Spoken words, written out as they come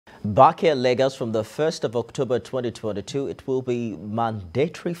Back here in Lagos, from the 1st of October 2022, it will be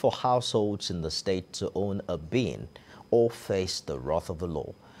mandatory for households in the state to own a bin or face the wrath of the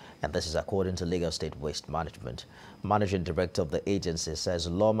law. And this is according to Lagos State Waste Management. Managing Director of the agency says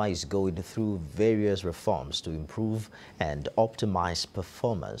Lawma is going through various reforms to improve and optimize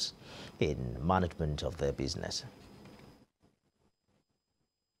performance in management of their business.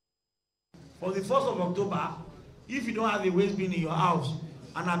 For the 1st of October, if you don't have a waste bin in your house,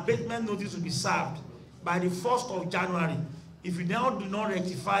 an abatement notice will be served. By the 1st of January. If you now do not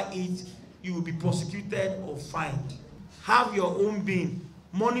rectify it, you will be prosecuted or fined. Have your own bin,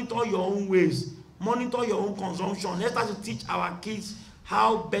 monitor your own waste, monitor your own consumption. Let's start to teach our kids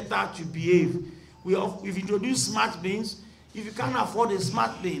how better to behave. We've introduced smart bins. If you can't afford a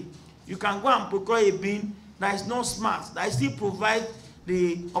smart bin, you can go and procure a bin that is not smart, that still provide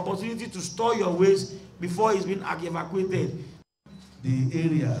the opportunity to store your waste before it's been evacuated. The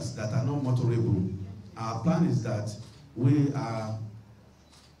areas that are not motorable, our plan is that we are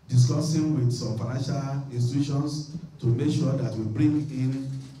discussing with some financial institutions to make sure that we bring in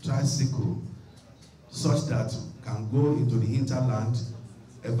tricycle such that can go into the hinterland,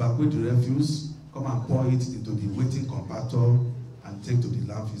 evacuate the refuse, come and pour it into the waiting compactor and take to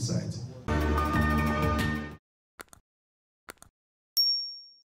the landfill site.